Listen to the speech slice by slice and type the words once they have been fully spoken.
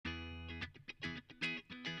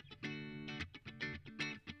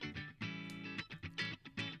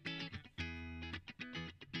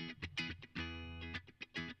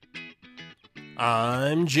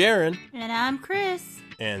I'm Jaron. And I'm Chris.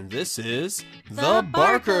 And this is The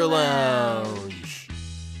Barker Lounge.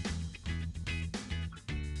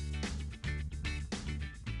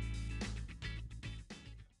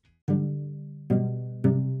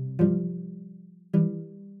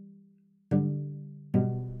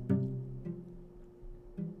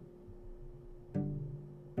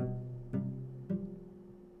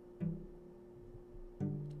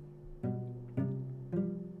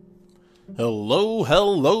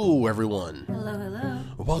 Hello, everyone. Hello.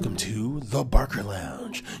 Welcome to The Barker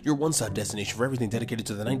Lounge, your one-stop destination for everything dedicated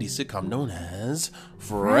to the 90s sitcom known as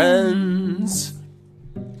Friends.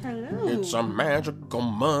 Hello. It's a magical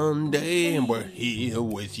Monday, and we're here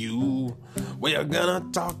with you. We're gonna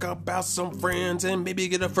talk about some friends and maybe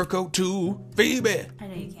get a fur coat too. Phoebe! I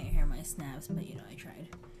know you can't hear my snaps, but you know I tried.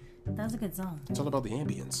 That was a good song. It's all about the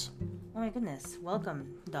ambience. Oh my goodness.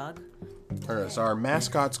 Welcome, dog. Alright, so our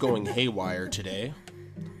mascot's going haywire today.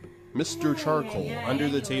 Mr. Charcoal, under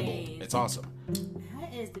the table. It's awesome.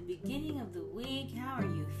 That is the beginning of the week. How are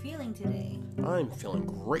you feeling today? I'm feeling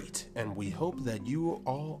great, and we hope that you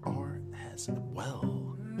all are as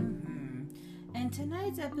well. And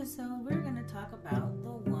tonight's episode, we're going to talk about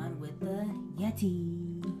the one with the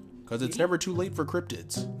Yeti. Because it's never too late for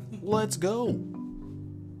cryptids. Let's go!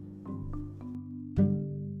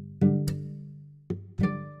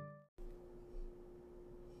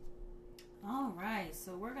 Alright,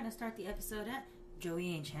 so we're going to start the episode at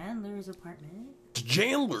Joey and Chandler's apartment.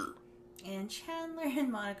 Chandler! And Chandler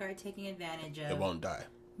and Monica are taking advantage of It won't die.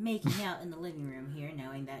 making out in the living room here,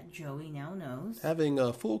 knowing that Joey now knows. Having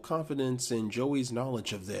a full confidence in Joey's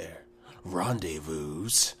knowledge of their rendezvous.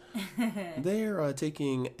 They're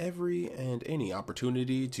taking every and any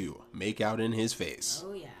opportunity to make out in his face.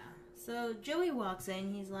 Oh, yeah. So Joey walks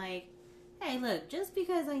in. He's like, hey, look, just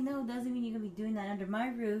because I know doesn't mean you're going to be doing that under my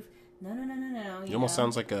roof. No. He almost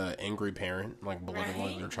sounds like an angry parent, like belittling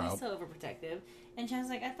right? their child. He's so overprotective. And Chandler's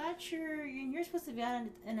like, I thought you're supposed to be out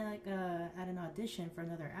at an audition for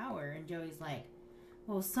another hour. And Joey's like,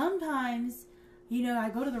 well, sometimes, I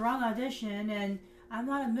go to the wrong audition and I'm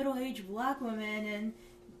not a middle-aged black woman. And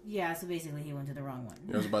yeah, so basically he went to the wrong one.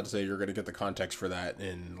 I was about to say you're going to get the context for that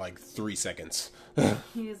in like 3 seconds.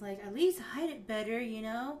 He was like, at least hide it better,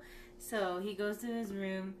 So he goes to his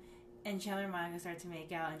room and Chandler and Monica start to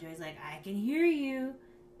make out. And Joey's like, I can hear you.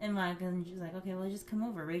 And she's like, okay, well, just come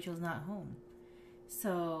over. Rachel's not home.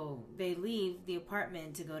 So they leave the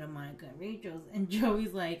apartment to go to Monica and Rachel's. And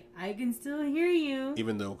Joey's like, I can still hear you.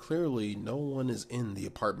 Even though clearly no one is in the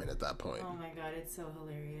apartment at that point. Oh my God, it's so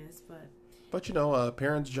hilarious. But a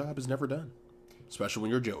parent's job is never done. Especially when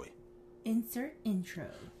you're Joey. Insert intro.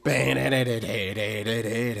 I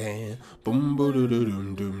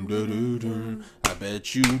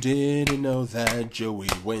bet you didn't know that Joey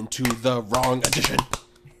went to the wrong audition.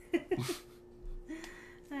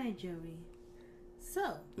 Hi, Joey.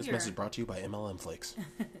 So, this message brought to you by MLM Flakes.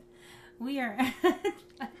 we are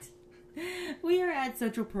at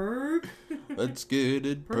Central Perk. Let's get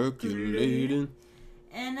it percolating.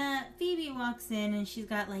 And Phoebe walks in and she's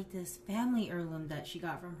got like this family heirloom that she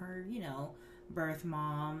got from her, birth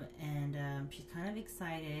mom, and she's kind of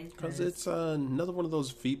excited because it's another one of those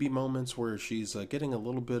Phoebe moments where she's getting a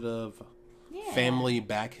little bit of family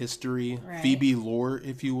back history, right. Phoebe lore,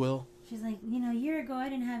 if you will. She's like, a year ago I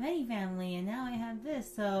didn't have any family, and now I have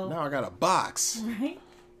this, so... Now I got a box. Right?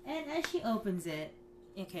 And as she opens it,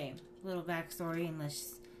 okay, little backstory, in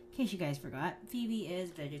case you guys forgot, Phoebe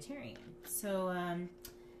is vegetarian. So,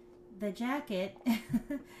 the jacket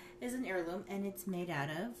is an heirloom, and it's made out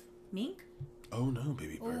of mink. Oh no,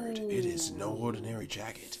 baby bird. Ooh. It is no ordinary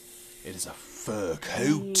jacket. It is a fur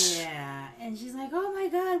coat. Yeah, and she's like, oh my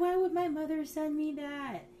God, why would my mother send me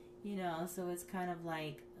that? So it's kind of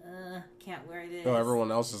like... can't wear this. No,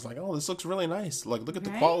 everyone else is like, oh, this looks really nice. Like, look at the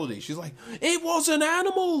quality. She's like, it was an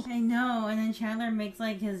animal. I know. And then Chandler makes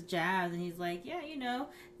like his jabs, and he's like, yeah,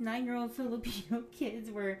 9-year-old Filipino kids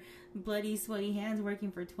were bloody, sweaty hands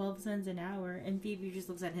working for 12 cents an hour. And Phoebe just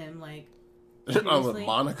looks at him like,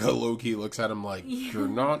 Monica low-key looks at him like, you're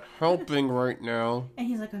not helping right now. And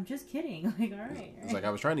he's like, I'm just kidding. Like, all right. He's like, I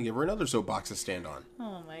was trying to give her another soapbox to stand on.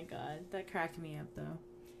 Oh my God. That cracked me up though.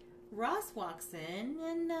 Ross walks in,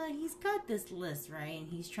 and he's got this list, right? And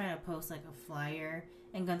he's trying to post, like, a flyer.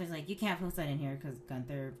 And Gunther's like, you can't post that in here, because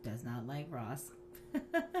Gunther does not like Ross.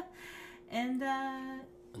 And,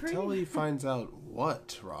 until he finds out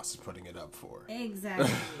what Ross is putting it up for. Exactly.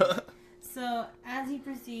 So, as he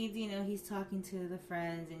proceeds, he's talking to the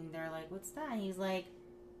friends, and they're like, what's that? And he's like,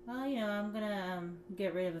 well, I'm gonna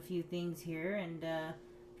get rid of a few things here, and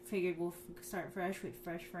figured we'll start fresh with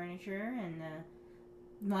fresh furniture, and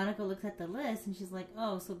Monica looks at the list and she's like,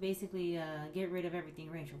 oh, so basically get rid of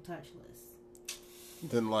everything Rachel touched list.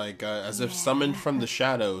 Then, like, as if summoned from the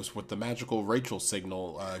shadows with the magical Rachel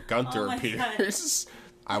signal, Gunther appears.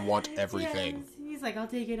 I want everything. Yes. He's like, I'll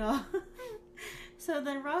take it all. So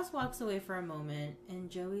then Ross walks away for a moment, and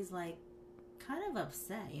Joey's like, kind of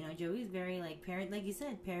upset. You know, Joey's very, like, like you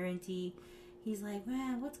said, parenty. He's like,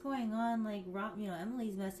 man, what's going on? Like,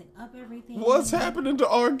 Emily's messing up everything. What's happening to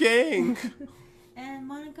our gang? And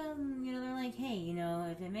Monica, you know, they're like, hey, you know,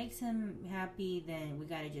 if it makes him happy, then we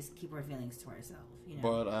gotta just keep our feelings to ourselves, you know.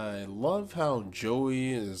 But I love how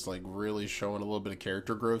Joey is, like, really showing a little bit of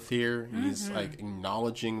character growth here. He's, like,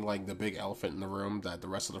 acknowledging, like, the big elephant in the room that the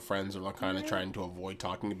rest of the friends are, like, kind of trying to avoid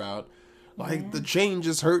talking about. Like, the change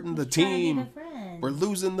is hurting the team. We're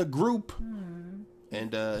losing the group.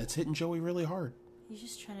 And it's hitting Joey really hard. He's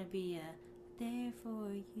just trying to be there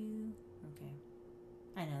for you. Okay.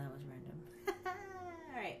 I know that was random.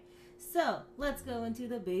 Alright. So, let's go into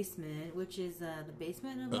the basement, which is the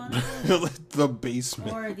basement of Monica. The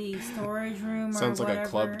basement. Or the storage room. Sounds or like whatever. a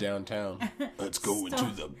club downtown. Let's go into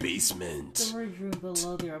the basement. Storage room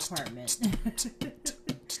below their apartment.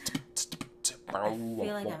 I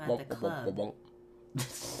feel like I'm at the club.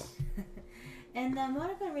 And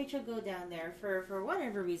Monica and Rachel go down there for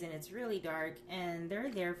whatever reason. It's really dark, and they're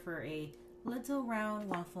there for a little round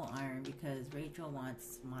waffle iron because Rachel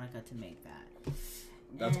wants Monica to make that.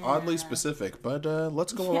 That's oddly specific, but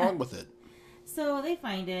let's go along with it. So they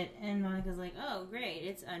find it, and Monica's like, oh, great,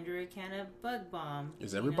 it's under a can of bug bomb.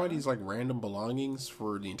 Is everybody's, like, random belongings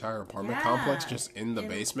for the entire apartment complex just in the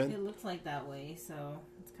basement? It looks like that way, so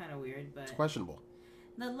it's kind of weird, but... It's questionable.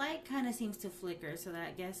 The light kind of seems to flicker, so that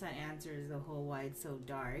I guess that answers the whole why it's so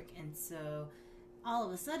dark. And so, all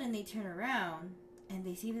of a sudden, they turn around, and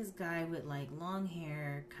they see this guy with, like, long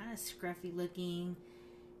hair, kind of scruffy looking,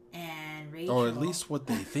 and Rachel... Or at least what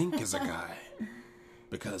they think is a guy.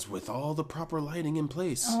 Because with all the proper lighting in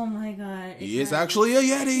place... Oh my god. He is actually a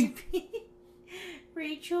Yeti!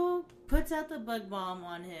 Rachel puts out the bug bomb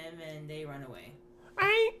on him, and they run away.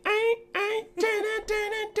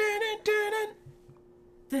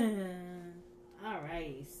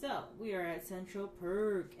 Alrighty, so we are at Central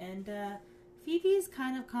Perk, and Phoebe's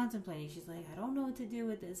kind of contemplating. She's like, I don't know what to do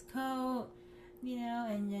with this coat, you know,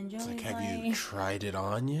 and then Joey's like, have you tried it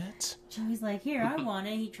on yet? Joey's like, here, I want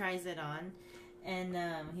it. He tries it on, and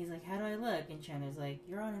he's like, how do I look? And Chandler's like,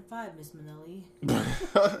 you're on in 5, Miss Manelli.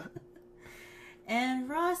 And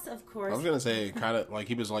Ross, of course... I was gonna say, kind of, like,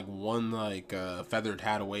 he was, like, one, like, feathered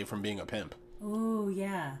hat away from being a pimp. Oh,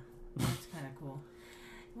 yeah. That's kind of cool.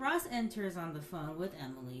 Ross enters on the phone with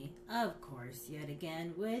Emily, of course, yet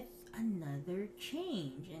again, with another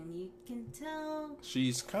change. And you can tell...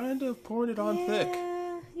 She's kind of pouring it on thick.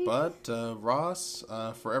 But Ross,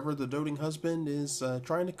 forever the doting husband, is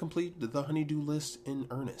trying to complete the honeydew list in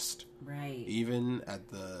earnest. Right. Even at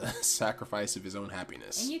the sacrifice of his own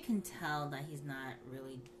happiness. And you can tell that he's not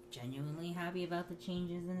really genuinely happy about the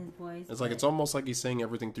changes in his voice. It's like, it's almost like he's saying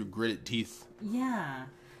everything through gritted teeth. Yeah.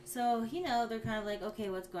 So, you know, they're kind of like, okay,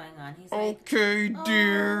 what's going on? He's like, okay,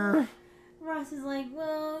 dear. Ross is like,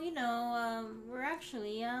 well, you know, we're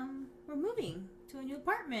actually, we're moving to a new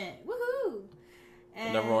apartment. Woohoo!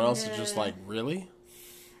 And everyone else is just like, really?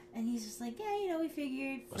 And he's just like, yeah, you know, we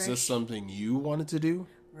figured. Was this something you wanted to do?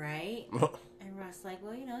 Right? And Ross like,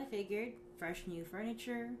 well, you know, I figured fresh new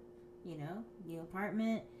furniture, you know, new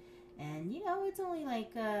apartment. And, you know, it's only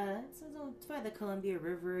like, it's by the Columbia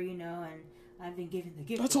River, you know, and I've been given the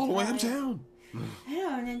gift. That's all the way uptown. I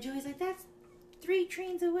know, and then Joey's like, that's 3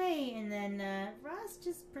 trains away. And then Ross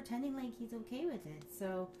just pretending like he's okay with it.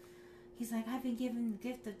 So he's like, I've been given the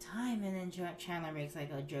gift of time. And then Chandler makes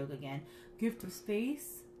like a joke again. Gift of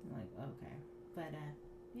space? I'm like, okay. But,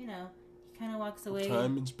 you know, he kind of walks away.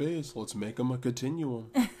 Time and space. Let's make them a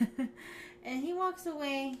continuum. And he walks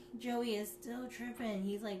away. Joey is still tripping.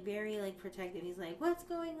 He's like very like protective. He's like, what's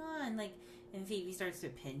going on? Like, and Phoebe starts to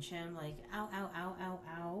pinch him like, ow, ow, ow, ow,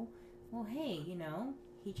 ow. Well, hey, you know,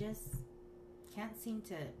 he just can't seem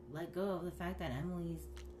to let go of the fact that Emily's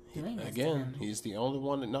doing this again, to him. He's the only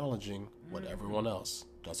one acknowledging what everyone else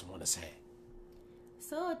doesn't want to say.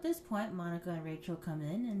 So at this point, Monica and Rachel come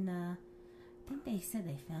in, and I think they said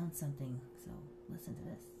they found something. So listen to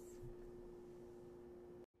this.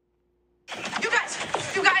 You guys,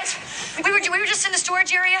 we were just in the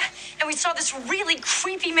storage area, and we saw this really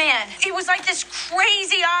creepy man. It was like this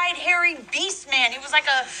crazy-eyed, hairy beast man. He was like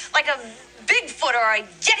a Bigfoot or a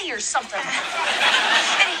Yeti or something.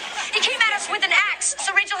 And he came at us with an axe,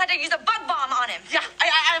 so Rachel had to use a bug bomb on him. Yeah,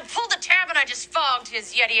 I pulled the tab and I just fogged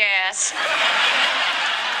his Yeti ass.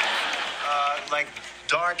 Like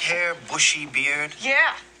dark hair, bushy beard.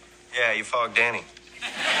 Yeah. Yeah, you fogged Danny.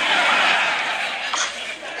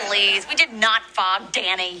 Please, we did not fog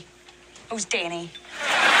Danny. Who's Danny?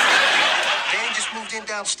 Danny just moved in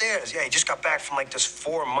downstairs. Yeah, he just got back from like this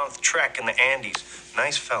 4-month trek in the Andes.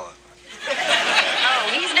 Nice fella. Oh,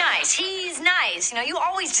 he's nice. He's nice. You know, you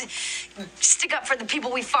always stick up for the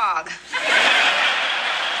people we fog.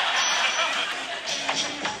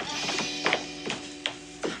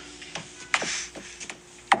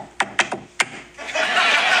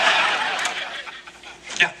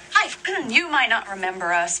 Yeah. Hi. You might not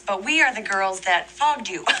remember us, but we are the girls that fogged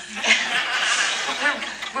you.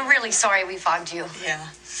 we're really sorry we fogged you. Yeah.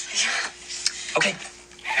 Okay.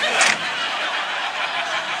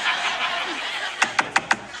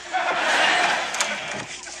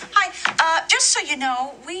 Just so you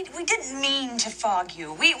know, we didn't mean to fog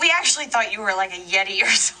you. We actually thought you were like a Yeti or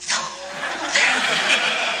something.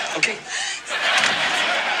 Okay.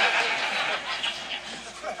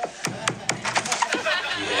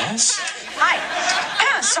 Yes?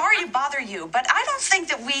 Hi. Sorry to bother you, but I don't think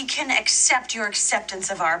that we can accept your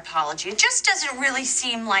acceptance of our apology. It just doesn't really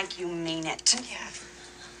seem like you mean it. Yeah.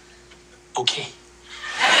 Okay.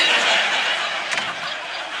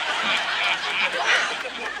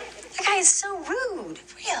 That guy is so rude.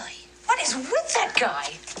 Really? What is with that guy?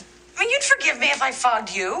 I mean, you'd forgive me if I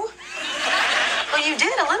fogged you. Well, you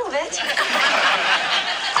did a little bit. Oh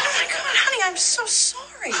my God, honey, I'm so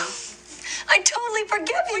sorry. I totally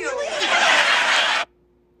forgive you.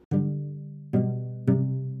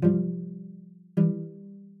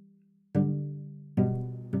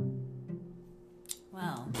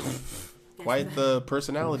 Well, Quite the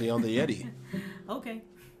personality on the Yeti. okay.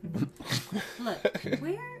 Look,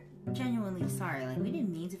 we're genuinely sorry. Like, we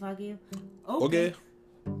didn't mean to fog you. Okay.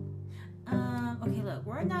 Okay, look,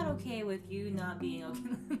 we're not okay with you not being okay.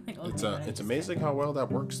 Like, okay, It's amazing how well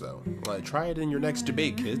that works, though. Like, try it in your next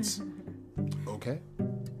debate, kids. Okay.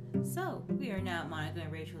 So, we are now at Monica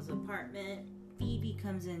and Rachel's apartment. Phoebe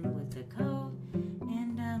comes in with the coat,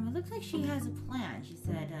 and it looks like she has a plan. She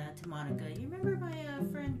said to Monica, "You remember my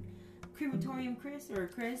friend Crematorium Chris?" Or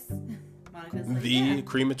Chris? Monica's like, The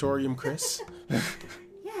Crematorium Chris?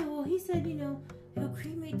 Yeah, well, he said, he'll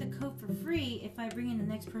cremate the coat for free if I bring in the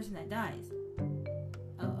next person that dies.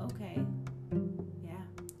 Oh, okay. Yeah.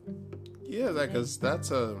 Yeah, because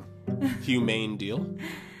that's a humane deal.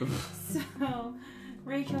 So,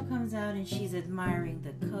 Rachel comes out and she's admiring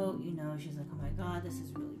the coat, she's like, oh my God, this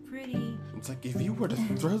is really pretty. It's like, if you were to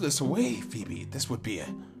throw this away, Phoebe, this would be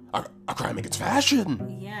a crime against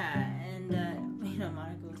fashion. Yeah, and,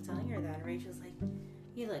 Monica was telling her that, and Rachel's like,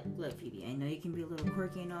 hey, look, Phoebe, I know you can be a little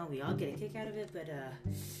quirky and all, we all get a kick out of it, but,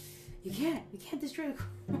 you can't destroy the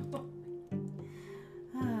coat.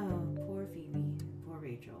 Oh, poor Phoebe, poor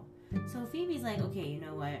Rachel. So Phoebe's like, okay, you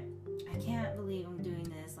know what? I can't believe I'm doing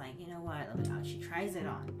this. Like, you know what? She tries it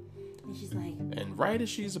on. And she's like... And right as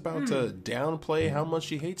she's about to downplay how much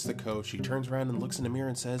she hates the coat, she turns around and looks in the mirror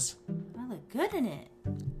and says... I look good in it.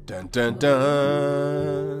 Dun dun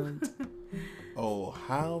dun! Oh,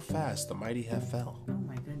 how fast the mighty have fell. Oh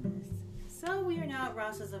my goodness. So we are now at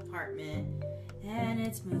Ross's apartment. And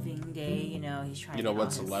it's moving day, he's trying to...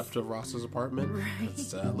 what's left of Ross's apartment? Right.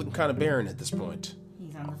 It's looking kind of barren at this point.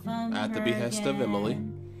 He's on the phone At with the her behest of again. Emily.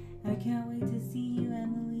 I can't wait to see you,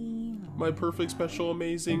 Emily. Oh, My perfect, special,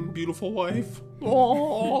 amazing, beautiful wife.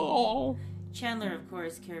 Oh. Chandler, of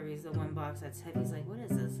course, carries the one box that's heavy. He's like, what is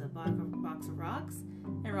this, a box of rocks?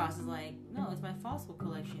 And Ross is like, no, it's my fossil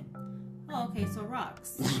collection. Oh, okay, so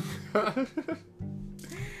rocks.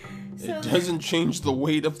 It doesn't change the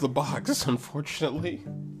weight of the box, unfortunately.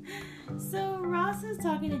 So Ross is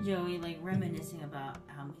talking to Joey, like reminiscing about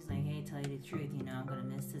how he's like, hey, tell you the truth, I'm gonna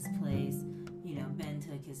miss this place. Ben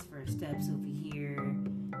took his first steps over here.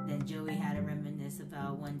 Then Joey had to reminisce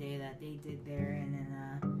about one day that they did there, and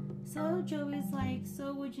then so Joey's like,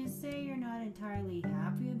 so would you say you're not entirely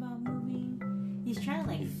happy about moving? He's trying to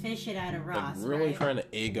like fish it out of Ross, like, really right? trying to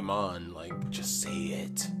egg him on, like, just say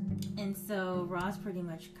it. And so Ross pretty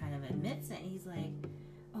much kind of admits it. He's like,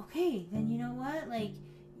 okay, then you know what? Like,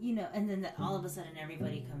 and then all of a sudden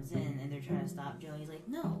everybody comes in and they're trying to stop Joey. He's like,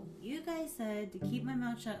 no, you guys said to keep my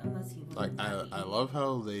mouth shut unless he was like, happy. I love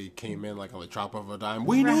how they came in like on the drop of a dime.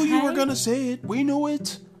 We knew you were gonna say it. We knew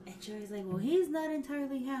it. And Joey's like, well, he's not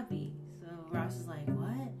entirely happy. So Ross is like,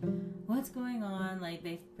 what? What's going on? Like,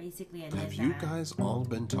 they basically admit Have you guys all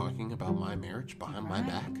been talking about my marriage behind my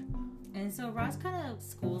back? And so Ross kind of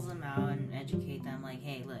schools them out and educate them, like,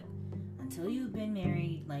 hey, look, until you've been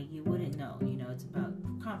married, like, you wouldn't know. It's about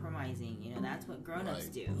compromise patronizing. You know, that's what grown-ups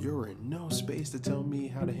do. You're in no space to tell me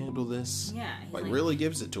how to handle this. Yeah. Like really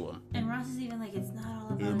gives it to him. And Ross is even like, it's not all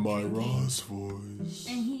about in my drinking. Ross voice.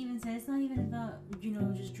 And he even said, it's not even about, you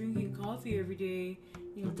know, just drinking coffee every day.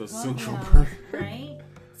 You know, the coffee central hour, perk. right?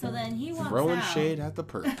 So then he walks Throwing out. shade at the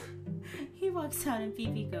perk. He walks out and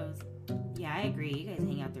Phoebe goes, yeah, I agree. You guys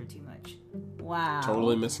hang out there too much. Wow.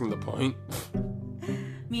 Totally missing the point.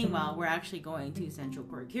 Meanwhile, we're actually going to Central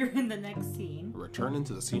Park here in the next scene. Returning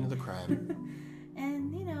to the scene of the crime.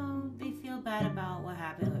 And, you know, they feel bad about what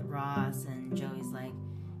happened with Ross. And Joey's like,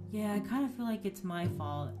 yeah, I kind of feel like it's my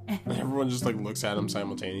fault. And everyone just like looks at him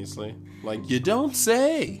simultaneously. Like, you don't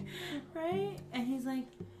say. Right? And he's like,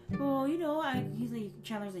 well, you know, he's like,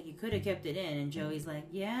 Chandler's like, you could have kept it in. And Joey's like,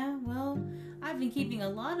 yeah, well, I've been keeping a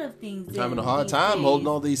lot of things in. I'm having a hard time holding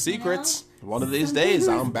all these secrets. You know? One of these days,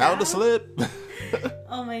 I'm bound to slip.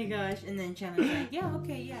 Oh my gosh. And then Chandler's like, yeah,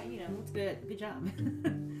 okay, yeah, you know, it's good. Good job.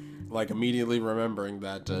 Like immediately remembering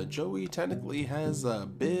that Joey technically has a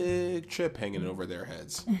big chip hanging over their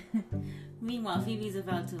heads. Meanwhile, Phoebe's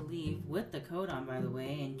about to leave with the coat on, by the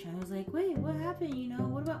way, and Chandler's like, wait, what happened? You know,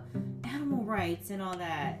 what about animal rights and all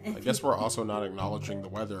that? And I guess we're also not acknowledging the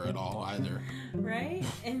weather at all either. Right?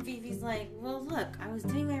 And Phoebe's like, well, look, I was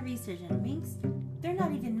doing my research, and minks, they're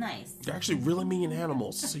not even nice. They're actually really mean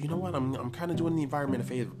animals. So you know what? I'm kind of doing the environment a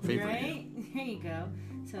favor right? here. There you go.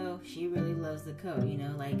 So she really loves the coat, you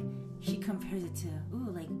know, like she compares it to,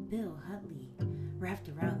 ooh, like Bill Huntley wrapped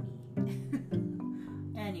around me.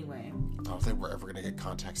 Anyway. I don't think we're ever going to get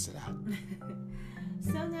context to that.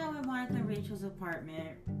 So now at Monica and Rachel's apartment,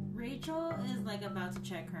 Rachel is like about to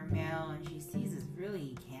check her mail and she sees this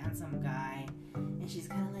really handsome guy and she's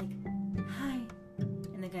kind of like, hi.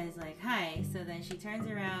 And the guy's like, hi. So then she turns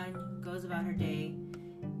around, goes about her day,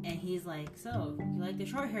 and he's like, so, you like the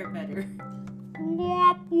short hair better?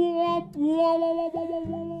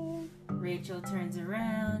 Rachel turns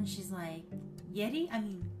around, she's like, Danny?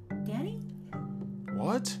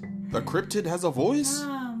 What? The cryptid has a voice?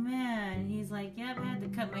 Oh man. He's like, yep, I had to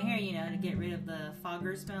cut my hair, you know, to get rid of the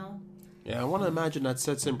fogger smell. Yeah, I want to imagine that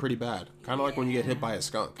sets in pretty bad. Kind of like when you get hit by a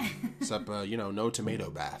skunk. Except, you know, no tomato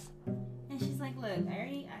bath. And she's like, look,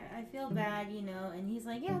 I feel bad, you know. And he's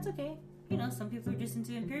like, yeah, it's okay. You know, some people are just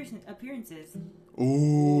into appearances.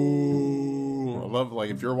 Ooh. I love, like,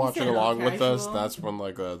 if you're watching along with us, casual. that's when,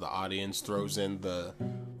 like, the audience throws in the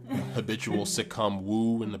habitual sitcom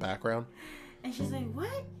woo in the background. And she's like,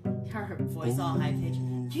 what? Her voice all high-pitched.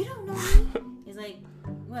 You don't know me? He's like,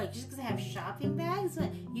 what, just because I have shopping bags?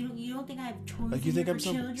 What, you don't think I have toys Like, you think for I'm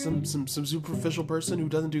children? some superficial person who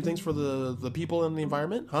doesn't do things for the people in the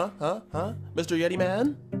environment? Huh? Mr. Yeti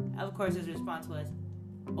Man? Of course, his response was,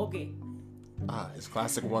 okay. His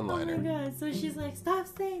classic Oh one-liner. my god. So she's like, stop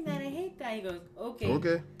saying that. I hate that. He goes, okay.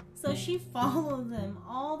 Okay. So she follows him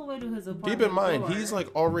all the way to his apartment. Keep in mind, door. he's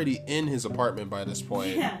like already in his apartment by this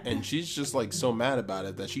point, Yeah. and she's just like so mad about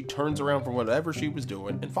it that she turns around from whatever she was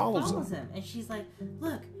doing and follows him. And she's like,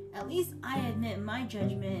 look, at least I admit my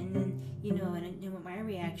judgment and then, you know, and my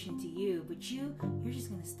reaction to you, but you're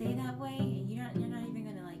just gonna stay that way and you're not even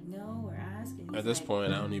gonna like know or ask. And At this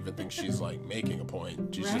point, I don't even think she's like making a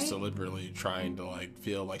point. She's just Right? deliberately trying to like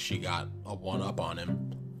feel like she got a one up on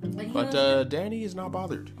him. like, he But was- Danny is not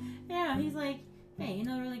bothered. yeah, he's like, hey, you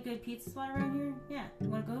know a really good pizza spot around here? Yeah, you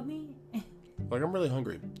wanna go with me? Like, I'm really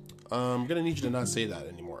hungry. I'm gonna need you to not say that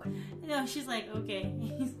anymore. No, she's like, okay.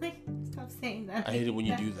 He's like, stop saying that. I hate it when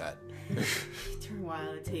you do that. Turn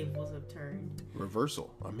while the tables have turned.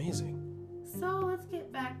 Reversal. Amazing. So let's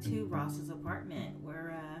get back to Ross's apartment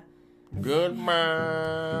where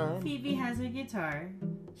Goodbye. Phoebe has her guitar.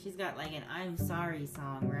 She's got like an I'm sorry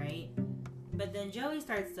song, right? But then Joey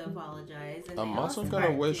starts to apologize. And I'm they all also start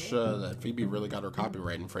gonna wish to. that Phoebe really got her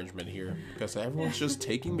copyright infringement here because everyone's just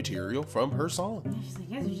taking material from her song. And she's like,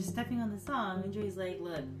 yes, you're just stepping on the song. And Joey's like,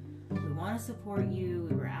 look, we want to support you.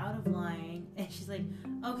 We were out of line. And she's like,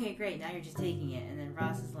 okay, great. Now you're just taking it. And then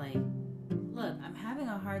Ross is like, look, I'm having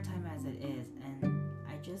a hard time as it is. And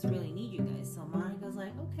I just really need you guys. So Monica's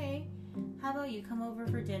like, okay, how about you come over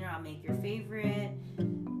for dinner? I'll make your favorite.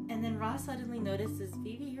 And then Ross suddenly notices,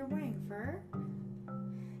 Phoebe, you're wearing fur?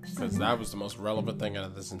 She's Because like, that was the most relevant thing out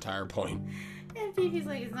of this entire point. and Phoebe's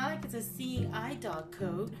like, it's not like it's a seeing eye dog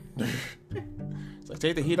coat. It's like,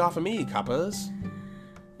 take the heat off of me, coppas.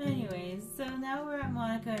 Anyways, so now we're at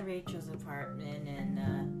Monica and Rachel's apartment,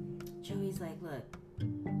 and Joey's like, look,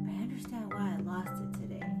 I understand why I lost it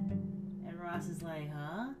today. And Ross is like,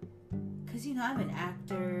 huh? Because, you know, I'm an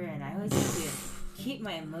actor, and I always have to keep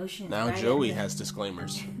my emotions Now right Joey at the, has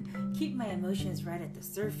disclaimers. keep my emotions right at the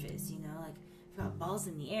surface, you know, like, if I got balls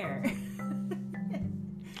in the air.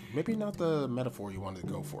 maybe not the metaphor you wanted to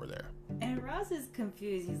go for there. And Ross is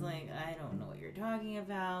confused. He's like, I don't know what you're talking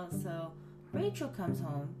about. So Rachel comes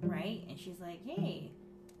home, right? And she's like, hey,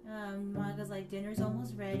 Monica's like, dinner's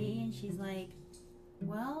almost ready. And she's like,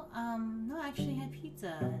 well, no, I actually had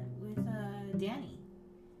pizza with Danny.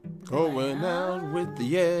 Going out with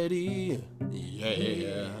the Yeti.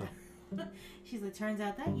 Yeah. She's like, turns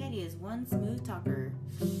out that Yeti is one smooth talker.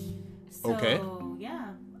 So, Okay.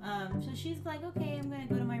 Yeah. So she's like, okay, I'm going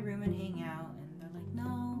to go to my room and hang out. And they're like,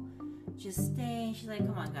 no, just stay. And she's like,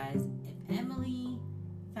 come on, guys. If Emily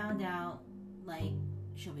found out, like,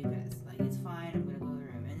 she'll be pissed. Like, it's fine. I'm going to go to the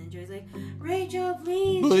room. And then Joey's like, Rachel,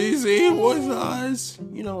 please. Please, he was us.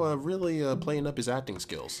 You know, really playing up his acting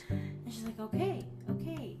skills. And she's like, okay.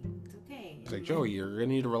 It's okay. He's like, Joey, you're going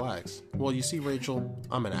to need to relax. Well, you see, Rachel,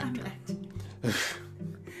 I'm an actor.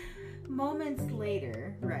 Moments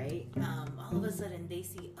later, right? All of a sudden they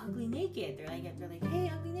see Ugly Naked. They're like,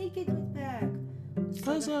 hey, Ugly Naked was back.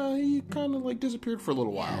 Because he kind of like disappeared for a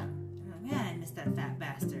little while. Man, I missed that fat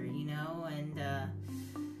bastard, you know. And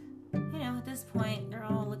at this point, they're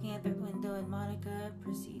all looking at their window, and Monica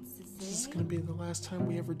proceeds to say, "This is gonna be the last time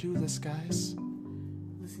we ever do this, guys."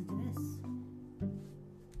 Listen to this.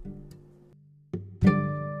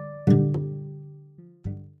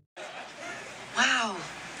 Wow,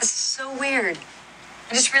 this is so weird.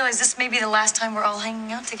 I just realized this may be the last time we're all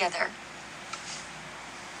hanging out together.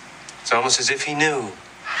 It's almost as if he knew.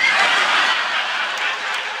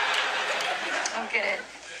 Don't get it.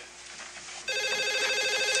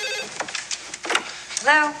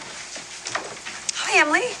 Hello? Hi,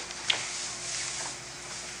 Emily.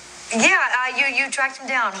 Yeah, you tracked him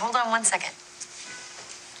down. Hold on one second.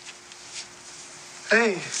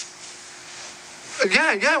 Hey.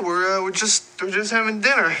 Yeah, we're just having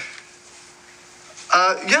dinner.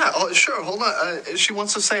 Sure, hold on. She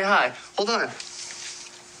wants to say hi. Hold on.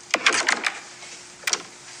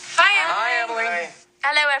 Hi, Emily.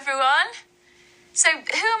 Hello, everyone. So,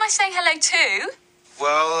 who am I saying hello to?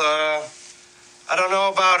 Well, I don't know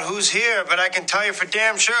about who's here, but I can tell you for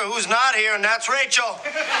damn sure who's not here, and that's Rachel. Well,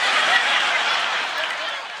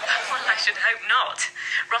 I should hope not.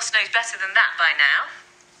 Ross knows better than that by now.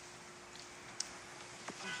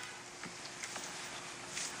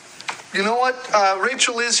 You know what?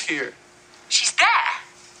 Rachel is here. She's there.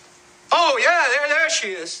 Oh, yeah, there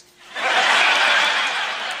she is.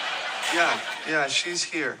 Yeah, she's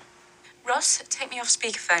here. Ross, take me off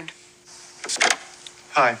speakerphone.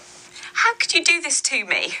 Hi. How could you do this to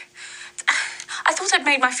me? I thought I'd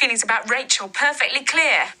made my feelings about Rachel perfectly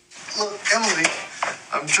clear. Look, Emily,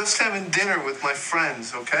 I'm just having dinner with my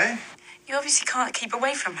friends, okay? You obviously can't keep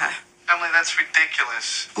away from her. Emily, that's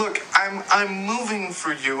ridiculous. Look, I'm moving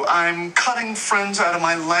for you. I'm cutting friends out of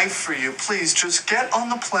my life for you. Please, just get on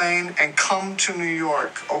the plane and come to New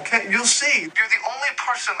York, okay? You'll see. You're the only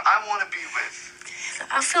person I want to be with.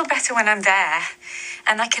 I'll feel better when I'm there,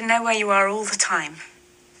 and I can know where you are all the time.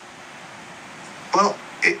 Well,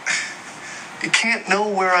 you can't know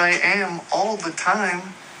where I am all the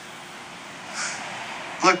time.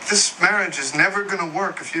 Look, this marriage is never going to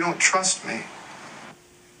work if you don't trust me.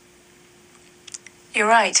 You're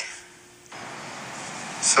right.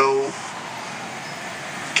 So,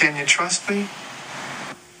 can you trust me?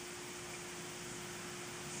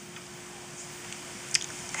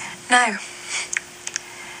 No.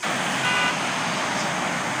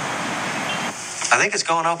 I think it's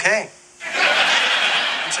going okay.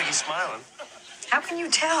 Looks like he's smiling. How can you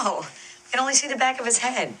tell? You can only see the back of his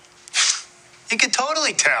head. You can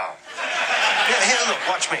totally tell. Here, look,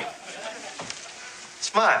 watch me.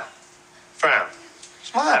 Smile. Frown.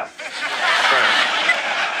 Smile. Frown.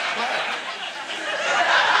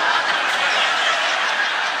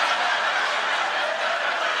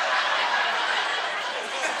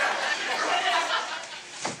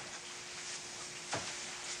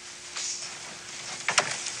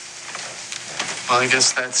 Well, I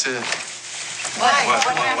guess that's it.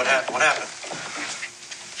 What happened?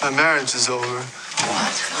 My marriage is over.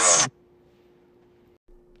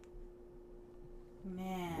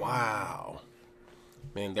 Man. Wow.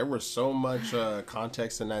 Man, there was so much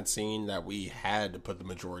context in that scene that we had to put the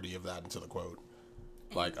majority of that into the quote.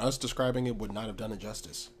 Like, us describing it would not have done it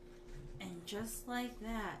justice. And just like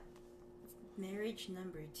that, marriage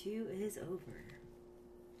number 2 is over.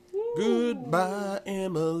 Goodbye,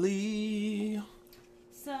 Emily.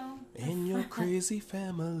 So. And your crazy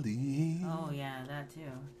family. Oh, yeah, that too.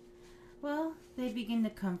 Well, they begin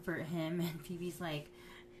to comfort him, and Phoebe's like,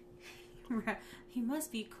 he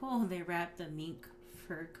must be cold. They wrap the mink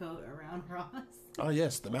fur coat around Ross. Oh,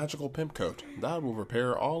 yes, the magical pimp coat. That will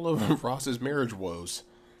repair all of Ross's marriage woes.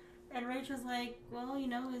 And Rachel's like, well,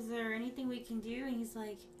 is there anything we can do? And he's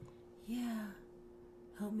like, yeah,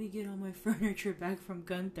 help me get all my furniture back from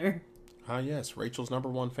Gunther. Ah, yes, Rachel's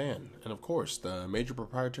 #1 fan. And of course, the major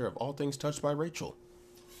proprietor of all things touched by Rachel.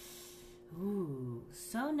 Ooh,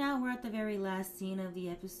 so now we're at the very last scene of the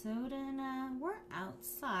episode, and we're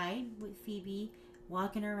outside with Phoebe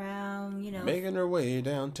walking around, Making her way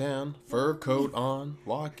downtown, fur coat on,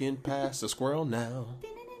 walking past a squirrel now.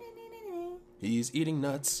 He's eating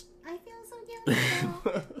nuts. I feel so guilty now.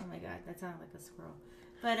 Oh my god, that sounded like a squirrel.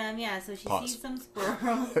 But, yeah, so she sees some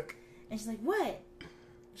squirrels, and she's like, what?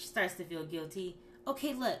 She starts to feel guilty.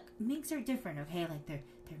 Okay, look, minks are different, okay? Like, they're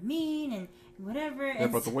mean and whatever. Yeah,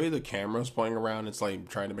 but the way the camera's playing around, it's like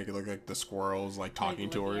trying to make it look like the squirrel's like talking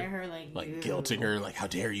to her, like guilting her, like, how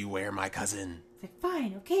dare you wear my cousin? It's like,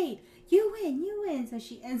 fine, okay, you win. So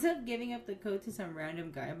she ends up giving up the coat to some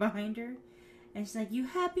random guy behind her. And she's like, you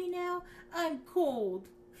happy now? I'm cold.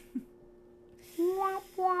 And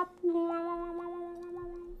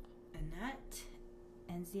that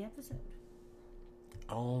ends the episode.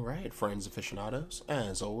 Alright, friends aficionados,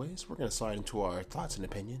 as always, we're going to slide into our thoughts and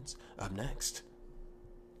opinions up next.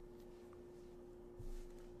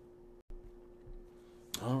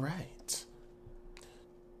 Alright.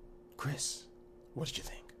 Chris, what did you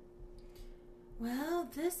think? Well,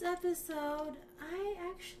 this episode, I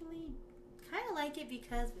actually kind of like it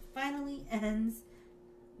because it finally ends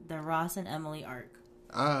the Ross and Emily arc.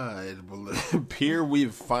 It will appear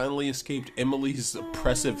we've finally escaped Emily's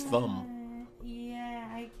oppressive thumb.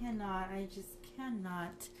 I just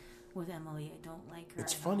cannot with Emily. I don't like her.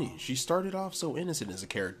 It's funny. She started off so innocent as a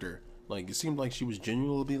character. Like, it seemed like she was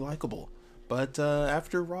genuinely likable. But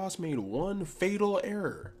after Ross made one fatal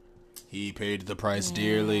error, he paid the price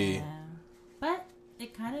dearly. But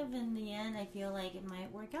it kind of, in the end, I feel like it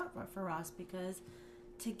might work out for Ross, because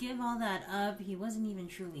to give all that up, he wasn't even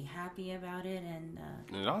truly happy about it. And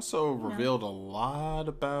it also revealed a lot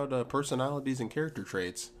about personalities and character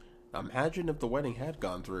traits. Imagine if the wedding had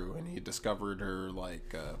gone through and he discovered her,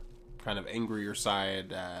 like, kind of angrier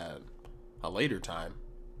side at a later time.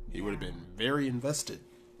 He would have been very invested.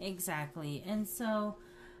 Exactly. And so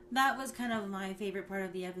that was kind of my favorite part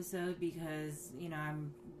of the episode, because,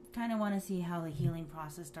 I'm kind of want to see how the healing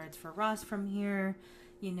process starts for Ross from here,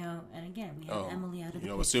 and again, we have Emily out of the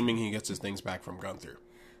picture. Assuming he gets his things back from Gunther.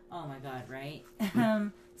 Oh my god, right?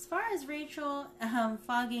 As far as Rachel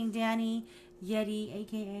fogging Danny Yeti,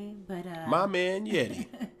 aka, but my man Yeti.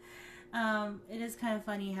 it is kind of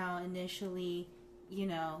funny how initially,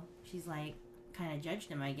 she's like kind of judged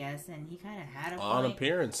him, I guess, and he kind of had a point. On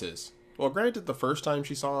appearances. Well, granted, the first time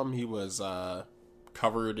she saw him, he was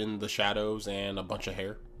covered in the shadows and a bunch of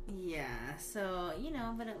hair. Yeah, so,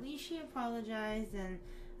 but at least she apologized, and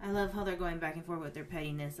I love how they're going back and forth with their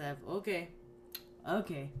pettiness of, okay,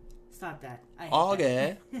 stop that.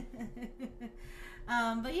 Okay.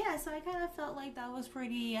 But yeah, so I kind of felt like that was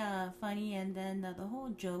pretty funny, and then the whole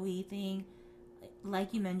Joey thing,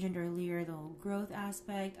 like you mentioned earlier, the whole growth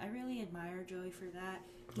aspect, I really admire Joey for that.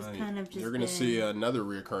 He's kind of just You're going to see another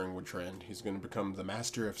reoccurring trend. He's going to become the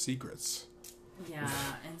master of secrets. Yeah,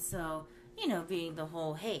 and so, being the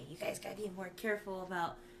whole, hey, you guys got to be more careful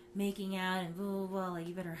about making out and blah, blah, blah, like,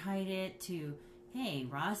 you better hide it, to, hey,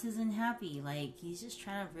 Ross isn't happy, like, he's just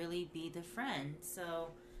trying to really be the friend,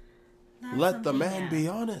 so... Let the man be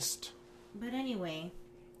honest. But anyway,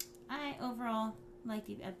 I overall like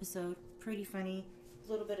the episode. Pretty funny.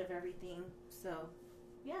 A little bit of everything. So,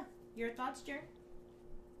 yeah. Your thoughts, Jer?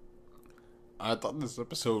 I thought this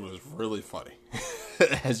episode was really funny.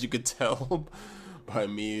 As you could tell by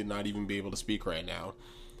me not even being able to speak right now.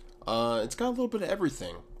 It's got a little bit of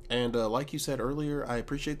everything. And like you said earlier, I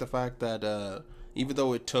appreciate the fact that even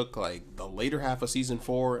though it took like the later half of Season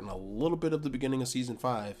 4 and a little bit of the beginning of Season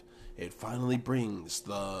 5... it finally brings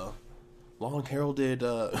the long-heralded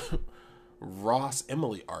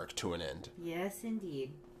Ross-Emily arc to an end. Yes,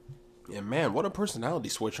 indeed. And man, what a personality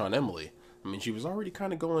switch on Emily. I mean, she was already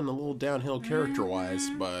kind of going a little downhill character-wise,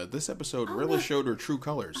 but this episode really showed her true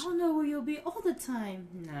colors. I'll know where you'll be all the time.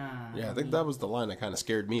 Nah. Yeah, I think that was the line that kind of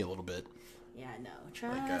scared me a little bit. Yeah, no.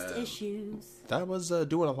 Trust issues. That was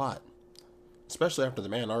doing a lot. Especially after the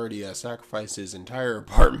man already sacrificed his entire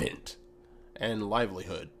apartment and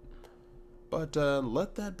livelihood. But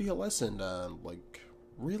let that be a lesson.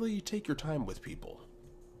 Really take your time with people.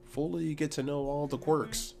 Fully get to know all the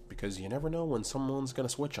quirks, because you never know when someone's going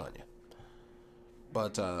to switch on you.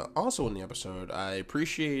 But also in the episode, I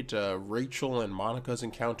appreciate Rachel and Monica's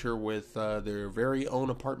encounter with their very own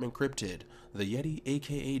apartment cryptid, the Yeti,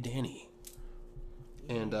 a.k.a. Danny.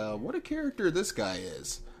 And what a character this guy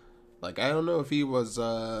is. Like, I don't know if he was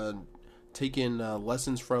taking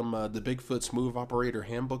lessons from the Bigfoot Smooth Operator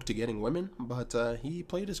Handbook to Getting Women, but he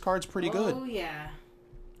played his cards pretty good. Oh, yeah.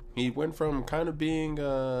 He went from kind of being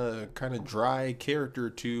a kind of dry character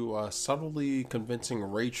to subtly convincing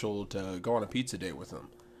Rachel to go on a pizza date with him.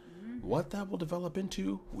 What that will develop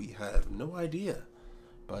into, we have no idea.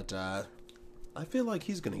 But I feel like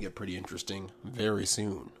he's going to get pretty interesting very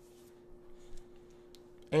soon.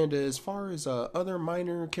 And as far as other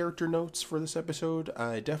minor character notes for this episode,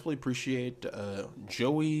 I definitely appreciate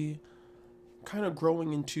Joey kind of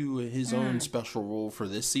growing into his own special role for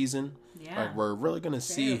this season. Yeah. Like, we're really going to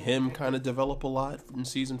see him kind of develop a lot in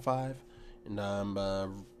season 5. And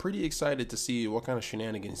I'm pretty excited to see what kind of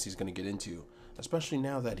shenanigans he's going to get into. Especially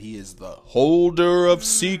now that he is the holder of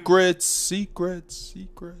secrets. Really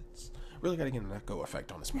got to get an echo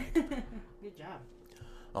effect on this mic. Good job.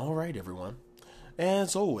 All right, everyone.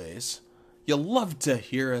 As always, you love to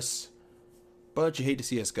hear us, but you hate to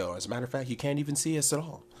see us go. As a matter of fact, you can't even see us at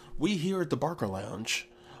all. We here at the Barker Lounge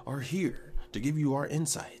are here to give you our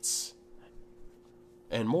insights.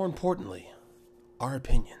 And more importantly, our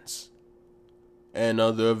opinions. And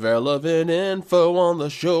other relevant info on the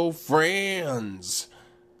show, friends.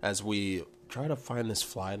 As we try to find this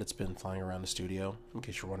fly that's been flying around the studio, in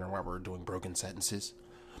case you're wondering why we're doing broken sentences.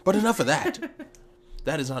 But enough of that.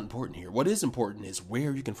 That is not important here. What is important is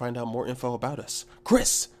where you can find out more info about us.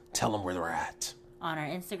 Chris, tell them where they're at. On our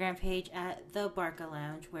Instagram page at The Barca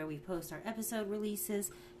Lounge, where we post our episode releases,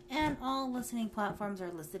 and all listening platforms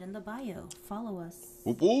are listed in the bio. Follow us.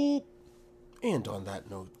 Whoop whoop. And on that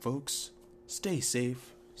note, folks, stay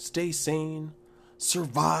safe, stay sane,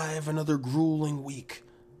 survive another grueling week,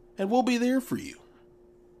 and we'll be there for you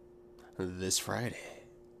this Friday.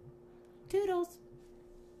 Toodles.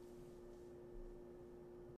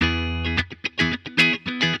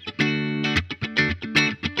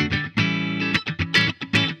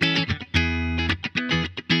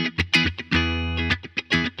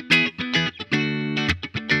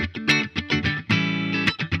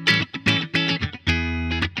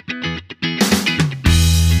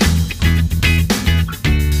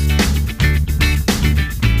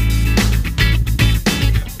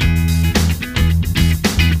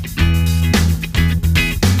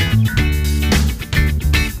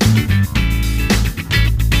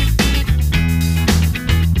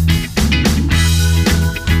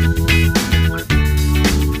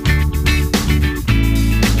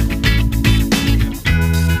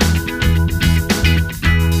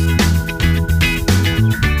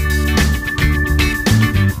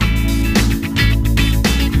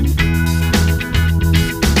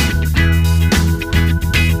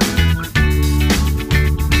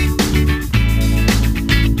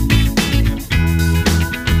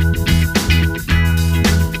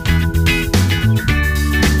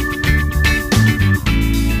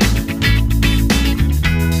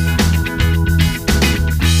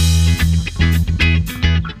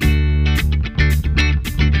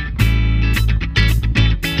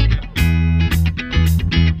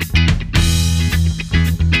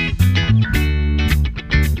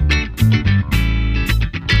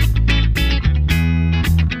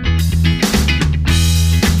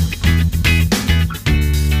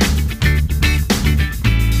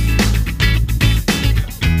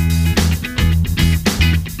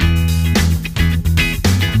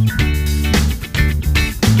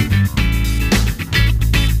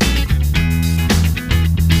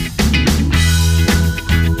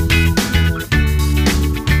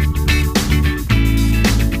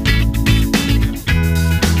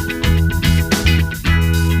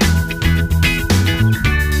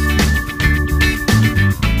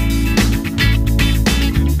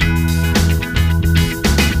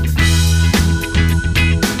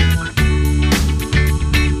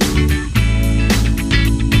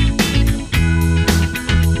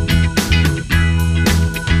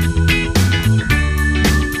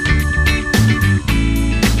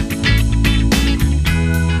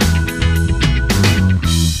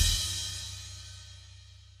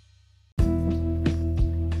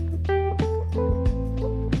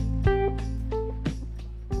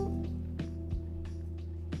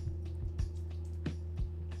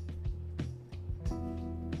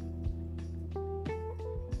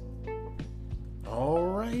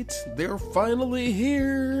 They're finally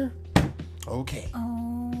here. Okay.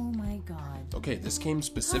 Oh my god. Okay, this came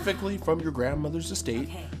specifically from your grandmother's estate.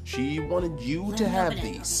 Okay. She wanted you Let to me have open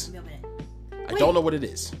it. these. Okay, let me open it. I don't know what it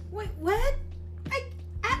is. Wait, what?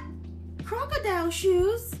 Crocodile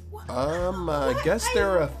shoes? I guess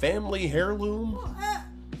they're a family heirloom.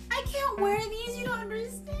 I can't wear these. You don't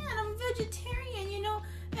understand. I'm vegetarian, you know.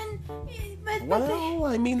 And Well,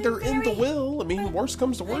 I mean, they're in the will. I mean, worst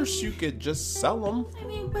comes to worst, you could just sell them. I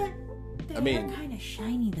mean, but they are kind of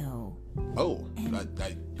shiny though. Oh,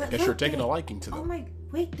 I guess you're taking a liking to them. Oh my,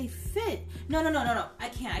 wait, they fit. No. I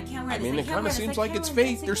can't wear this. I mean, it kind of seems like it's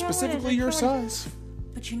fate. They're specifically your size.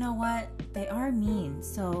 But you know what? They are mean,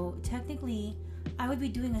 so technically, I would be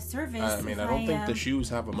doing a service. I mean, I don't think the shoes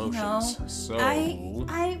have emotions. So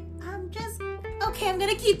I'm just okay. I'm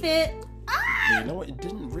gonna keep it. You know what? It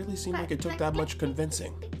didn't really seem like it took that much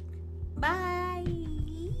convincing. Bye.